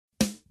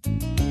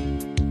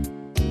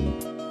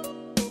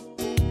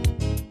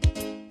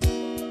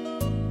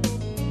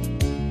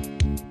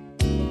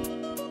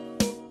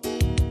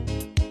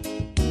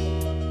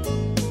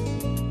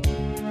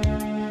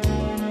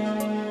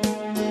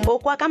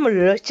kwa ka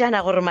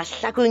molotšana gore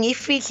mahlakong e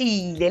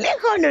fihlile le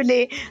kgono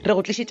le re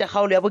go tlišitša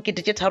kgaolo ya bo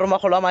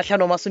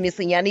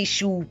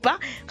 350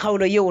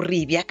 kgaolo yeo re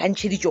e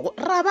beakantšheditšego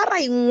ra ba ra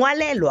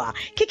ingwalelwa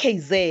ke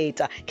KZ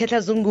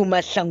Ketlazungu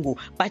Mahlangu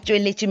ba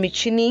tšweletše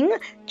metšhining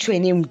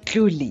Tšhweni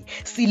Mtluli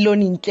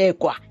Siloni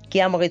Ntlekwa ke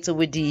amogetse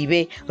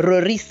bodibe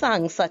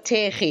rorisang sa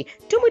thege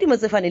tumodimo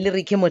tsefane le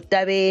reke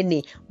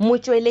motabene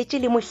motšweletše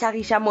le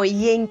mohlagiša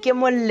moyeng ke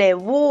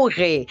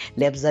moleboge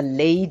lebza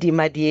lady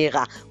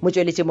madiega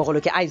motšweletše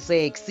mogolo ke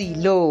Isaac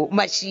Silo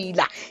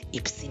Mashila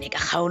ipsine ka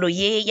kgaolo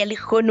ye ya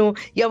lekgono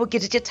ya bo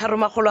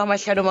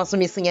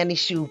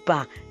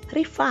 357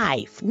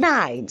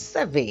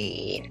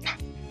 3597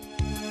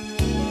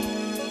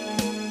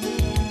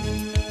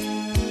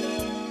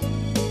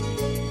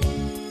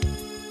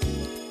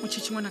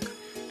 Motshitshi ngwanaka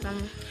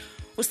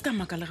o se ka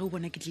makala ge o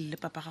bona ke tlile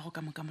papa gago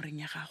ka mokamoreng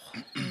ya gago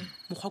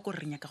mokgwa ko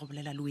re nyaka go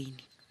bolela le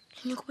wene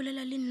le go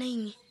bolela le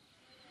nnaeng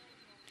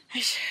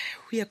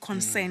we are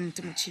consent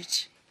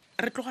Motshitshi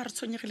re tloga re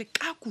tshwenyegile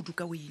ka kudu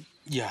ka wene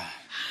Yeah.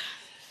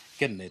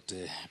 Get it,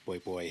 boy.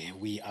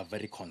 We are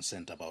very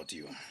concerned about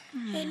you.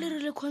 e le re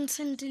le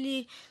consent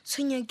le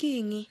tshwenya ke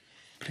eng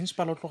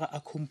Principal o tloga a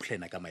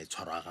complaina ka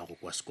maitshwaro a gago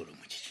kwa sekolo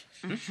Motshitshi.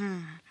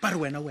 Ba re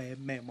wena we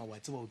mema wa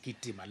tseba o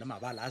kitima le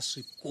mabala a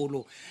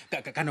sekolo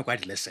ka nako ya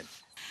di-lesson.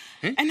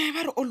 ene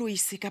ba re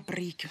always ka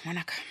break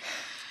ngwanaka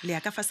le ya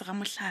ka fase ga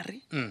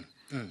mohlare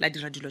la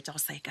dira dilo tša go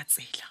sa e ka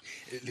tsela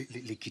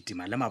Le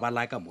kitima le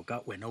mabala ka moka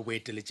wena o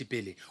boeteletše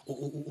pele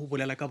o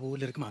bolela ka bo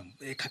le re ke mang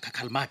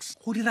Karl Marx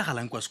go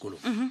diragalang kwa sekolo.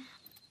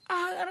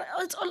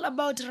 it's all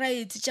about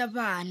rights tša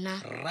bana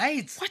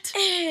Rights. What?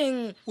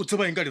 eng O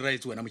tseba eng ka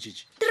di-rights wena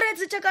Motshitshi?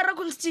 di-rights tša ka ra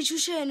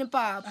constitution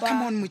papa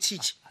come on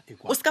Motshitshi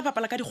o se ka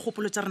papala ka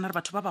dikgopolo tša rena re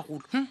batho ba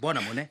bagolo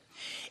Bona mone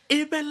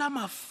e bela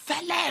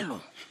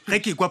mafelelo ge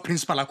ke kwa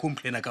principal a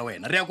complaina ka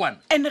wena re ya kwana.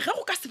 ande ge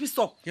go ka sebe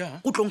so Yeah.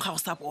 go tlong ga go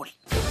sa bole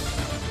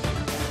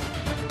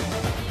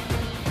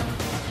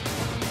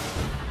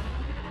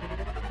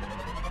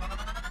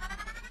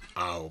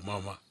Ao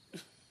mama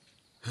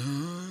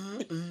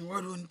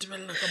wa lo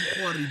ntebella ka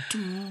mokgwa re tu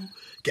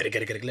ke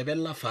re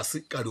lebella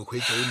fase ka do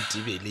khwetša o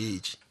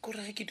ntebeletše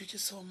kore ge ke dutse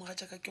seo moga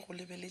jaaka ke go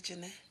lebeletše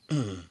ne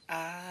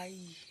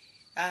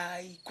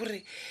ai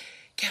kore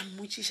ke a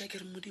mmotšiša ke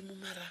re modimo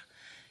mara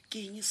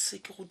ke eng se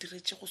ke go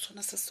diretše go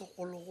tshwana se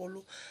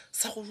segologolo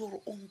sa go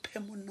gore o mphe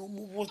monno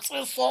mo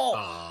botse so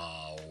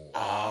ao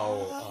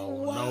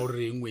na o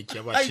reng we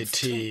tša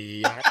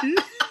bathetheya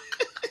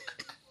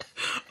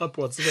gape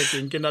wa tseba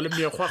keng ke na le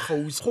meekgwa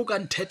gausi go ka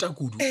ntheta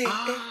kudu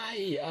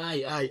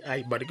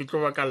ai bane ke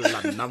tlo ba ka lla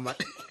nna ma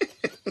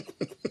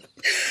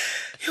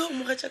yo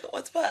moga jaaka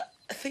wa tseba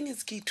thing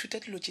is ke ithuta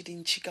dilo tše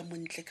dintšhi ka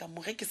montle ka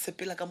mo ge ke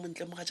sepela ka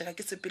montle moga jaaka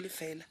ke sepele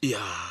fela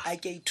ya a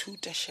ke a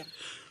ithuta shem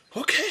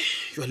okay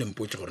jale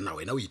mpotse gore na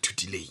wena o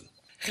ithutileng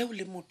ge o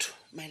le motho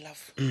my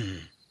love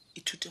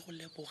ithute go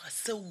leboga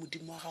seo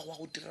modimo wa gago wa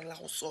go direla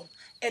go sona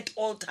at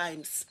all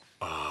times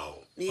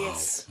ao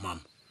Yes. mama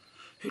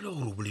e le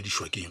gore o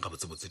boledišwa ke eng ga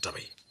botsebotse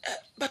tabae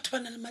batho ba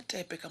na le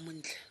matepe ka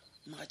montle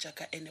moga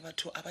jaaka ene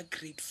batho a ba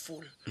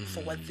grateful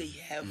for what they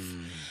have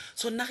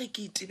so nna ge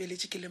ke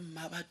itebeletše ke le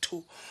mma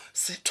batho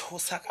setho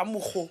sa ka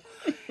mogo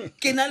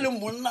ke na le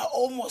monna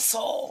o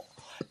moso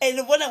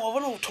ene bona wa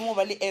bona o thomo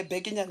ba le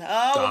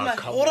airbagenyana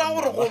go ra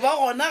gore go ba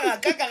gona ga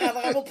ka ka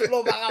gare ga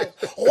bophelo ba gago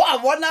go a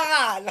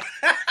bonagala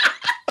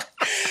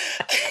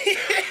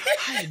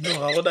no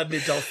ga go na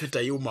nnete go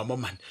feta yeo mama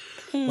mane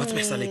wa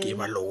tseba sale ke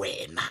ba lo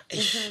wena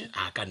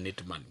a ka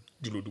nnete man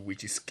dilo di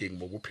wetse sekeng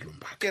mo bophelong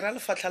ba ke ra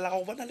lefatlha la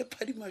gago bona le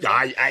phadima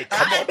ai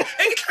come on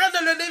e tlhana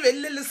le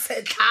lebelle le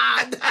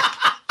setlhana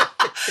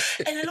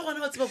ene le gona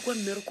ba tseba kwa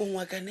mmerekong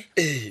wa kane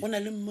go na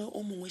le mme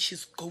o mongwe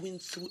she's going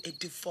through a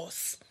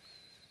divorce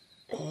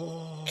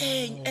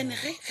ene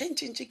ge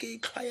ntšintši ke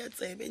itlhwaya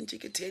tsebe ntše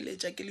ke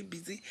theeletša ke le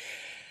busy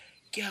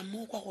ke a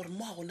mo kwa gore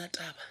mo a gona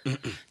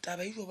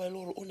taba e jo ba le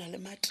gore o na le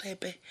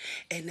matepe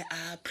ene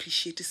a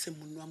appreciate se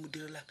monna wa mo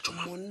direlang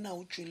monna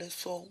o tswile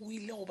so o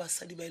ile go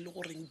basadi ba e le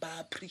goreng ba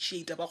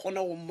appreciate ba kgona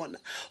go mmona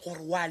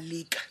gore wa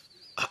leka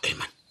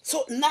man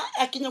so nna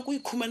a ke nyako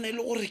ikhumana e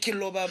le gore ke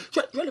loba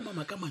jale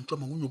mama ka mantšwa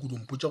mangwe nyako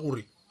dompotsa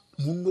gore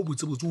monno o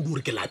botsebotse o di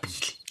gore ke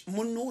lapile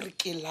monna o re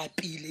ke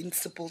lapile in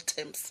simple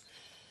terms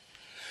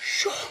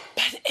sure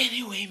but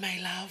anyway my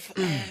love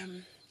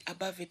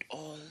above it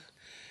all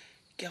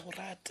ke a go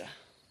rata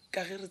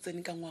ka ge re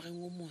tsene ka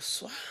ngwageng o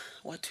moswa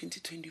wa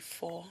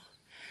 2024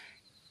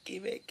 ke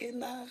be ke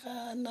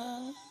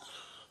nagana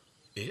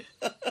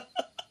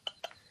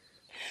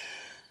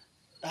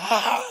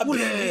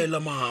bolela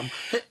mama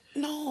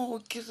no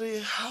ke re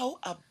how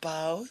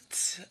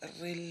about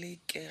re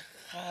leke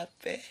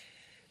gape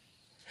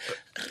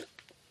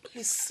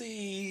le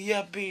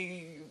seya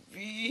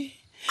baby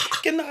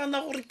ke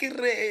nagana gore ke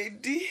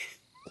ready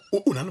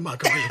o na le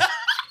maaka wena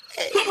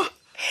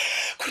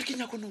gore ke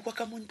nyako nokwa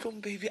ka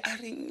montlong baby a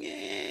reng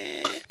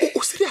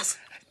o serious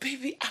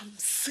baby I'm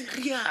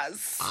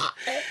serious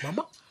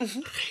mama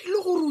ge le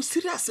gore o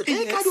serious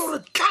ge ka di gore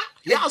tla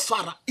ya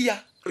swara ya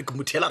re ke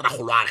mothela ra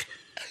golwage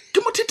ke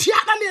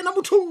mothetiana le yena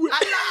motho owe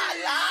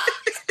alala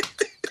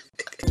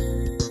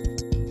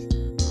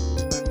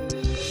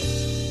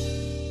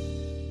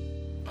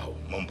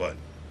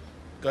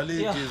ka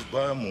late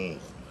ba mo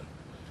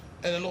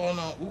ene le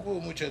gona o go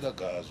mo tšhela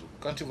kaso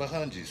kanti ba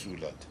ganje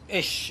sulata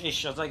a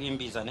tsa ke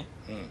mbiza ne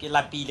ke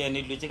lapile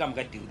ene dilo tse ka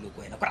moka dirile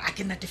ko wena gore a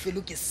ke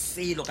natefelo ke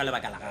selo ka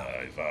lebaka la gago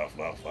ai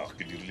fa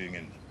ke dirileng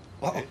ene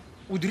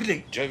o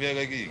dirileng javya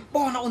ka ke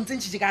bona o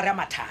ntsentšhitše ka re ya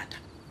mathata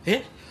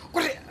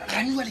kore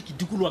ganiwale ke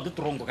dikolowa ke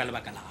toronko ka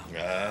lebaka la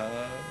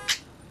gago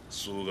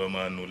suka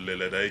man o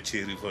lela da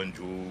cherry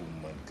fanjo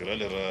man ke ra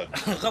le ra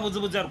ga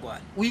botsebotse a re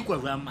kwane o ikwa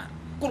jwang mara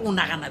kore o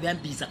nagana bjang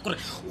bisa gore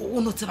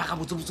o no tseba ga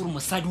botsebotse gore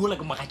mosadi ola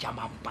ke moga tša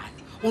mampane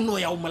o no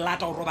ya o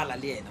molata o robala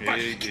le ena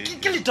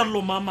ke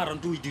letalelo mamara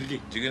nto o e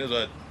dirileng jikene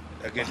that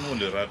a ke mo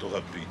le rato ga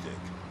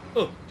project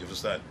je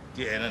verstaan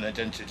ke ena na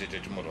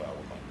tšantšhetše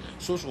morago man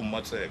so so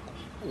matseko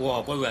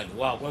wa kwa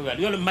bjale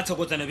yo le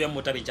mmatsheko tsena bjang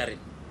mo tabeng tša rena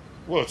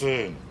wa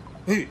tsena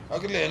a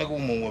ke le ena ke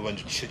mongwe ba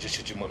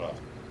ntšhetše morago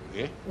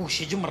o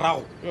šetse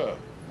morago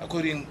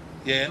according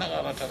yena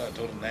ga ratarata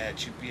gore naya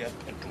chipi ya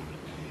petrol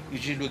e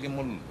jelwe ke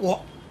mollo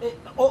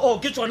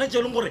ke tsone tse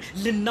e leng gore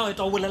le nna o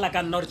tsa o bolela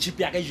ka nna gore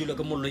chipi ya ka e jelwe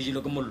ke mollo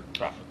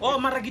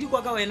mara ke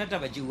dikwa ka wena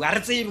taba jeo a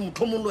re tsebe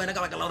motho mollo wena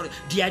ka baka la gore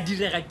di a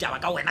direga ditaba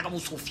ka wena ka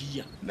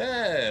bosofia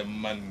ne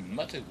man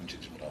mate go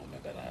ntšhetše morago na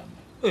karama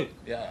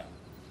ya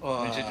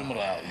ntšhetše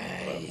morago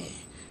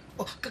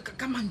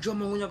ka mantso a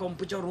mangwe nyaka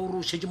mpotsa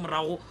gore o šetse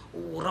morago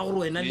o ra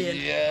gore wena le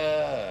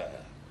ena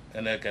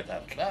ene ke tla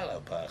tlala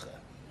phaga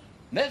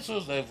net so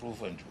sa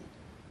ifrofantjo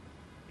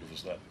you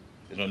verstaan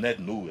eno net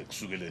no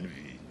ekusukela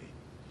endivini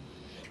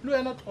lo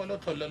yena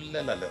tlhola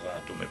lela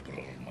lerato my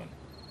brother man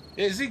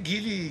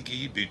ezigili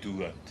ke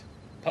ibetugant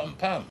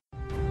pam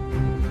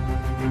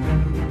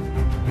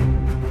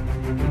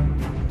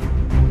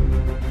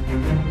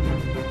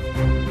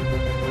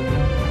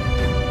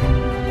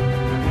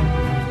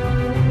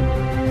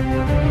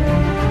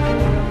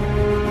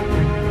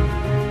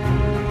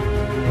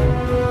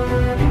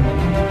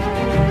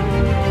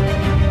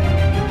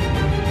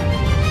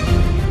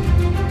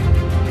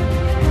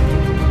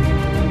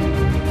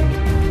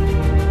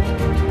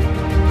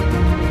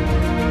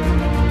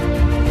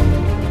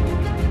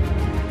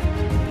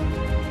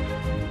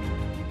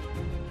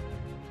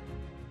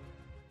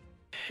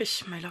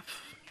my love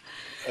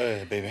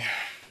baby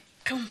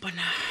ka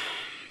mpona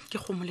ke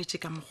gomoletse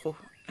ka mogo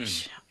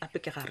ape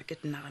ke gare ke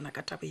nagana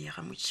ka tabe ya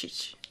ga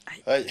Motshitshi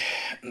ai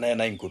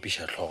nna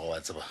inkopisha tlhogo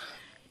wa tseba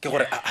ke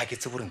gore a ke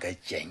tsebore nka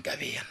tjeng ka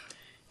bena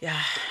ya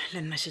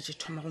le nna shetse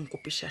thoma go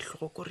nkopisha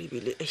tlhogo gore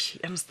ebile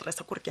am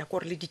stressa gore ke ya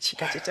gore le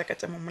ditšhika tša ka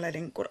tša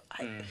momolaleng gore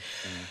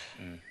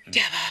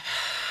dia baba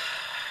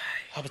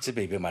ha botse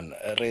baby man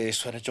re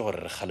swanetse gore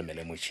re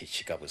kgalemele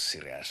Motshitshi ka bo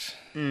serious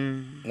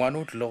ngwana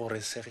o tlile gore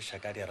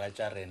segiša ka dira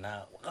tša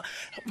rena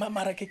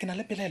mara ke na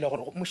le pelaelo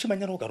gore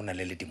mošimanyana o ka rona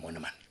le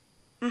dimone man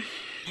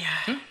ya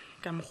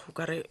ka mogo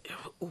ka re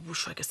o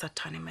bušwa ke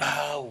sathane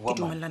ke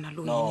dumelelana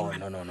le no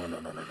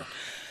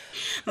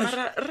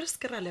mara re se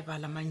ke ra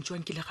lebala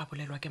mantšong ke le ga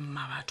bolelwa ke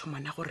mma batho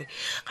mana gore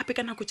gape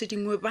ka nako tse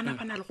dingwe bana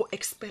ba na le go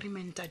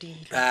experimenta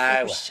dilo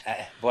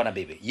bona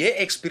baby ye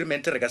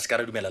experiment re ka se ka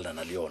re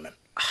dumelelana le yona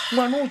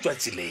ngwana o tswa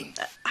tseleng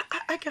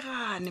a ke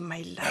gane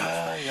my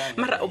love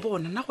mara o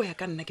bona nna go ya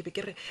ka nna ke be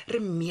ke re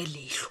mmee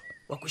lehlo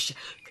wa koša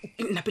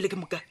nna pele ke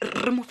moka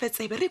re mo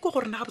fetsebe re iko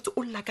gore na gabotse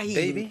o lla ka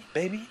eng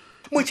baby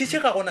Motshitshi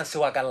ga gona se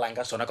wa ka llang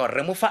ka sona ka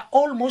gore re mo fa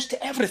almost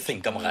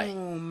everything ka mogae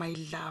my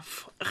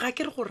love ga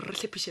ke re gore re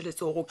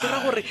tlhephišeletsogo ke ra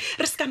gore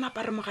re se ka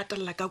napa re mo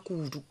gatelela ka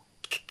kudu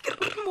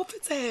re mo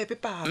fetsebe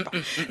papa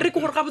re ke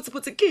gore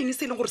gabotsebotse ke eng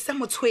se e leng gore se a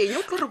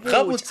motshwenya o tlo re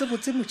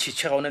gabotsebotse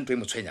Motshitshi ga ona nto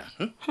e motshwenyang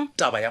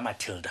taba ya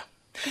Matilda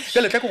ke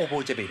letla ke go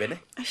botse bebene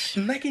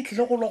nna ke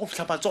tlile go lwa go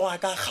fitlha matsogo a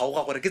ka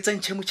kgaoga gore ke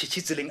tsentšhe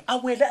Motshitshi tseleng a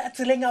boele a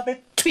tseleng a be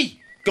twi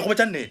ke go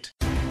botsa nnete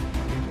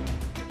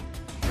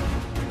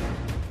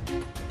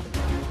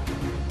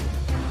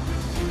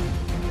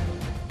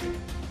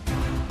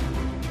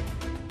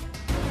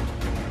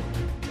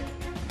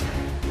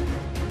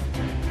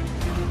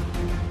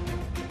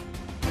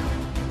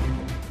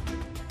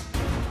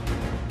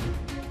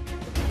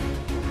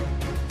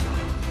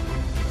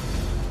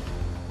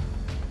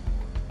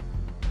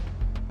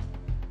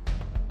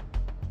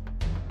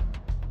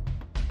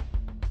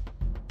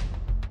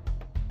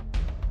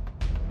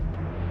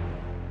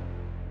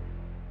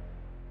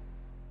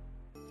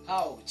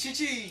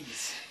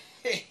Chichis.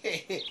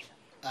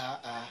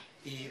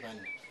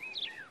 Bana.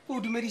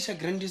 O dumedisa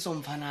Grandis o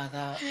mfana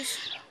ka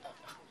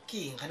ke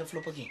eng ga le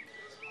flopo ke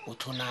o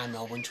thonana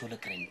o bontsho le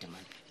Grand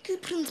man.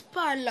 Ke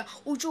principal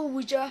o tšo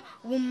botša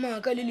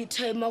bommaka le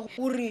time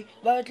gore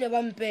ba tle ba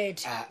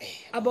mpete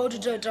about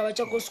ditaba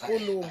tša ko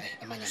sekolong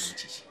amanyana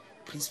Chichi.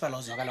 Principal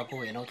o zwa ka la ko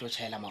wena o tlo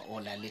tšhaela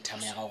maola le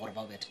time ya ga gore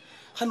ba beta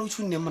ga no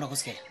tšhunne mona go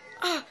sekela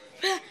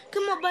ke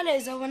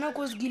mobaleza bona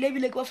ko segile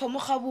ebile ke ba fa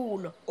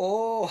mogabolo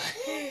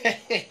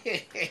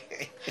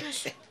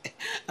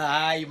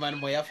ai man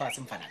moya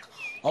fase mfanaka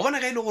wa bona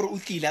ga ile gore o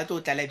tlile a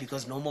tlo tlala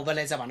because no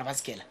mobaleza bana ba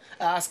sekela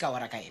a ska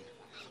wara ka ena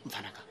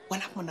mfanaka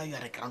wena mona you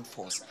are a ground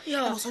force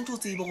o swantse o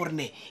tsebe gore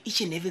ne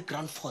each and every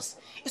ground force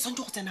e swantse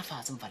go tsena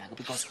fase mfanaka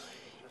because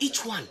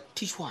each one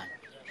teach one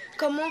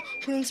ka mo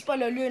principal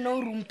le yena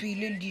o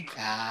rumpile le ditlo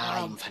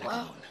ai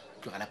mfanaka bona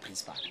tlogela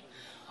principal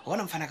go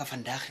bona mfana ka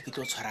fandage ke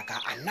tlo tshwara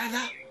ka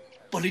another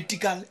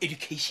political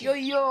education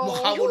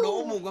mogabolo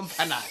o mongwe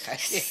mfanaka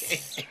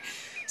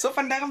so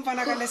fandage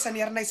mfanaka lesson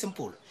ya rena e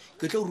simple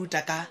ke tlo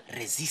ruta ka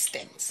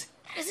resistance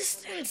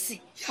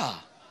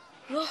ya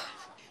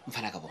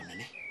mfanaka bona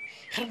ne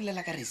re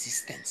bolela ka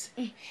resistance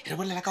re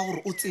bolela ka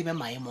gore o tsebe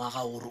maemo a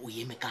ga gore o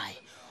eme kae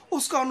o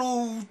ska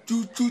no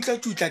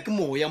tutla ke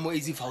moya mo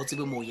easy fa o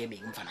tsebe mo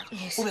yemeng mfanaka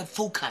o be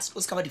focused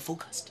o ska ba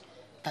di-focused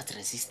that's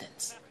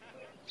resistance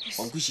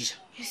wa nkwishisha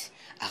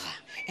aga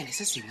ene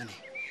se sengwe ne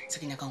se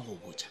ke nyakang go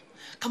botsa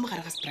ka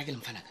mogare ga struggle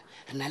mfanaka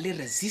re na le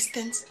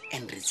resistance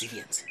and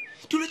resilience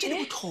dilo tse di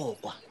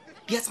botlhokwa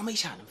di a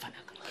tsamaishana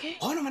mfanaka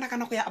gona mona ka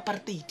nako ya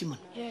apartheid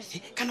mona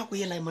ka nako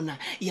e la mona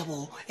ya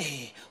bo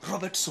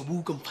Robert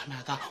Sobukwe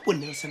mfanaka o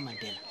Nelson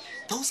Mandela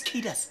those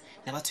kids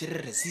ne ba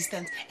tshwere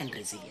resistance and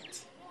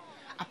resilience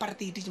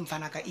apartheid di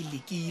mfanaka e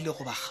lekile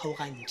go ba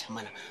gaogantšha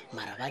mana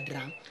mara ba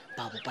dirang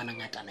ba bopana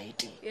ngatana e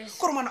teng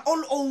gore mana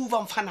all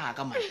over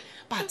mfanaka mana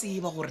ba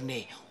tseba gore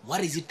ne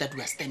what is it that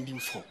we are standing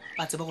for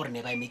ba tseba gore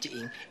ne ba emetse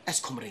eng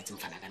as comrades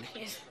mfanaka ne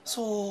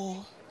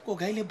so go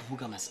gaile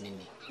buka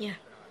masnene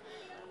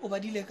o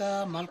badile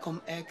ka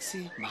Malcolm X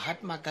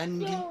Mahatma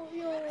Gandhi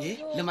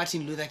le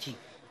Martin Luther King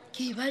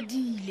ke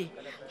badile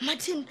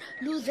Martin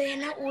Luther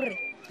yena o re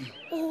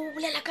o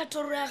bolela ka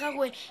toro ya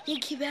gagwe e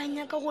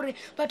khibanya ka gore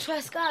batho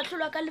ba ska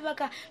tlhola ka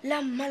lebaka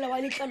la mmala wa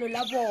letlalo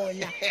la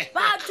bona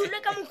ba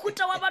tlhole ka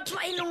mokuta wa batho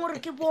ba ileng gore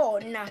ke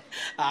bona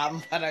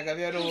mfana ka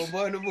bjalo o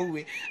bona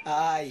bongwe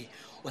ai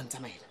wa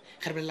ntsamaela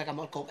ge re bolela ka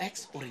Malcolm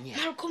X o reng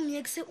Malcolm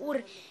X o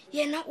re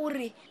yena o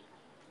re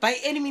by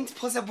any means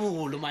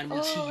possible man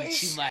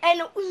Motshitshi man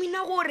ene o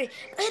mina gore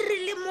re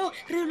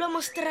le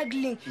mo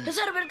struggling re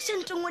sa re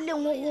berekise ntho ngwe le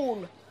ngwe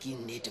golo ke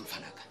nnete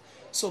mfanaka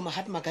so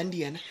Mahatma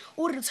Gandhi yena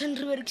o re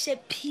tshwane re berekise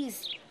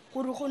peace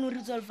gore go no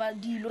resolve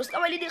dilo re ska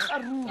ba le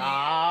digaruru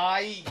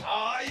ai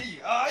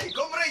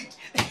comrade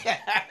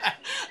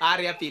a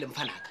re ya pele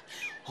mfanaka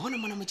gona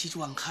mona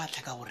Motshitshi wa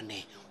nkgatla ka gore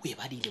ne o e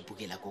badile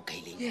bukela ko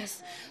kaileng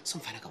so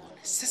mfanaka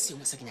bona se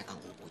sengwe se ke nyakang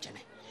go botsa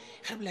ne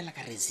ge re bolela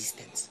ka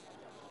resistance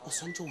o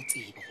swantse o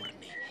tseba gore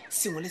ne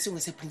sengwe le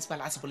sengwe se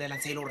principal a se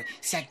bolelang se ile gore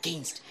se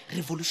against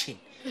revolution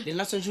le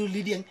nna swantse o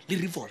leading le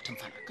revolt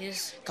mfanaka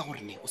ka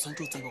gore ne o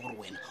swantse o tseba gore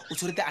wena o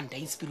tshwere the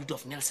undying spirit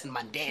of Nelson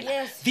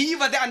Mandela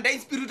viva the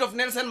undying spirit of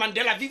Nelson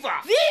Mandela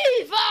viva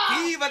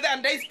the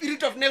undying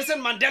spirit of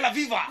Nelson Mandela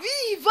viva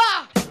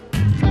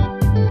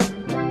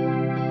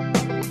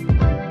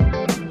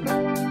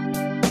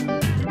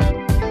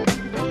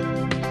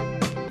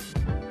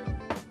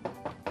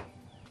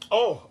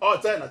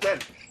tsena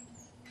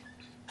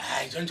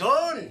ai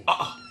John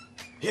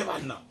he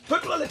bana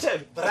phetola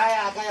lefe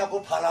braya ka ya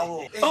go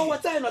phalao wa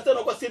tsena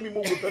kwa semi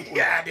mo go phetola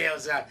ya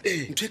deosa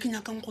ntwe ke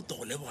nyakang go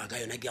togole boga ka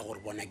yona ke ya gore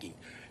bona keng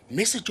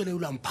message le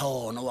ulang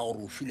phaona wa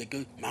gore o file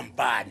ke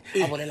mampane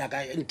a bolela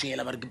ka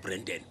ntwela ba re ke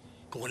Brandon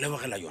ke go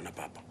lebogela yona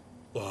papa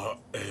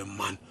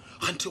man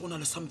gante go na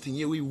le something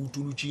ye o e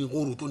utulutseng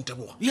gore o tlo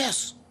nteboga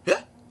yes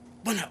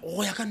bona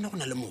go ya ka nna go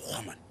na le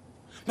mogwa man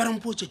mara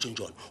mpotse John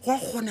go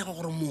kgonega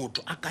gore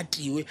motho a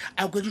katiwe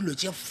a kwa dilo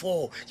tse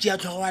 4 tse a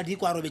tlhoga wa di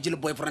kwa robetse le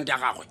boyfriend ya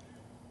gagwe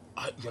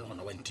jalo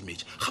gona wa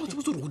intimate ga botse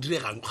gore go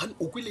diregang ga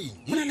o kweleng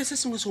mona le se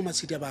sengwe se o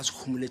Matilda ba se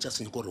khomoletsa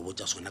seng gore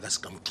botsa sona ka se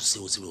ka motho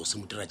seo se be o se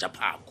motira tša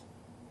phako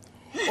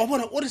o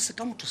bona o re se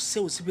ka motho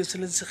seo se be se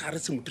le se gare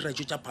se motira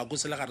tša phako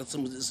se le gare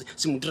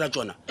se motira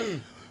tsona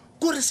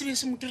gore se be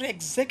se motira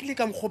exactly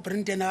ka mgo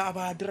Brandon a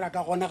ba dira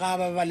ka gona ga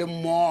ba le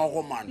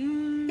mmogo man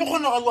e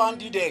gona ga wa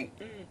ndideng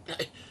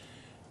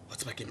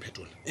what's back in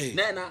petrol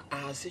nena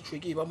a se tshwe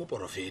ke ba mo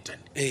profeta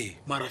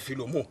mara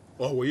filo mo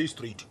wa ye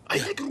straight a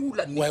ya ke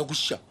rula wa go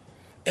sha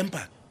empa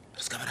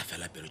re ska bara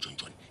fela pelo John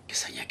ke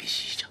sanya ke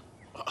shija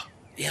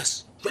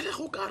yes jale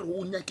go ka re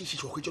o nya ke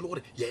shija go tshelo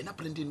gore yena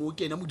Brandon o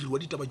kena modiri wa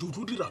ditaba jo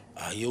tlo dira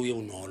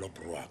yo no lo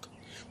proaka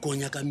go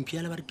nya ka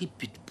mpiela ba re ke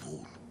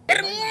pitbull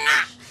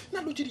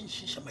na lo tshedi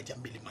shisha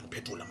majambele man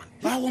petrol man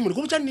ba go mo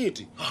go tsa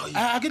nnete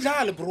a ke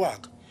dlale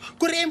proaka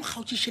gore em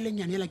gautshishele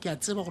nyanela ke a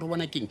tseba gore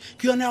bona keng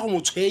ke yona ya go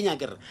motshwenya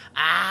kere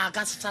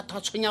ka se sa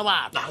tshwenya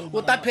batho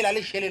o ta phela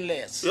le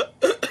sheleless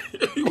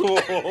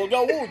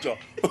ga uja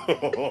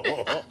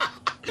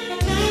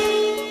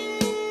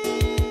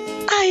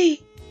ai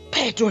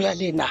phetola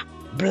lena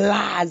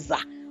blaza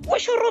o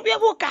shorobya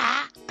boka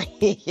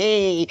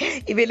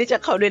e be le tša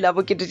kgaolo la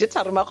bokete tše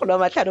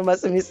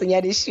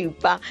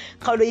 357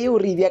 kgaolo ye o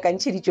re bja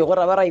kantšheditšwe go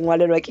raba ra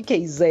ingwalelwa ke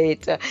KZ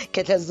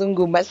ketla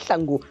zungu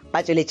mahlangu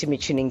ba tšweletše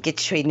metšhineng ke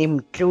tšhweni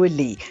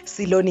mtlole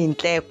siloni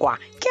ntlekwa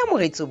ke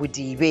amogetso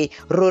bodibe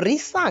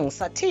rorisang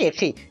sa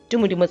thekge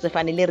tumodimo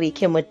tsefane le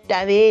reke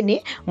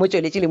motabene mo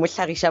tšweletše le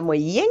mohlagiša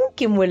moyeng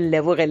ke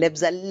mollebogele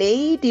bza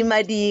lady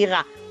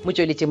madira mo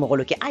tšweletše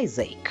mogolo ke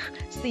Isaac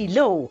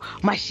silo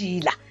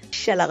mashila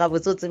šala ga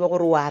botsotse be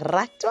gore wa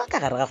ratwa ka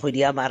gare ga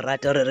kgwedi ya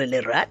marato re re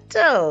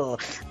lerato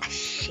a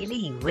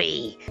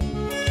šheliwe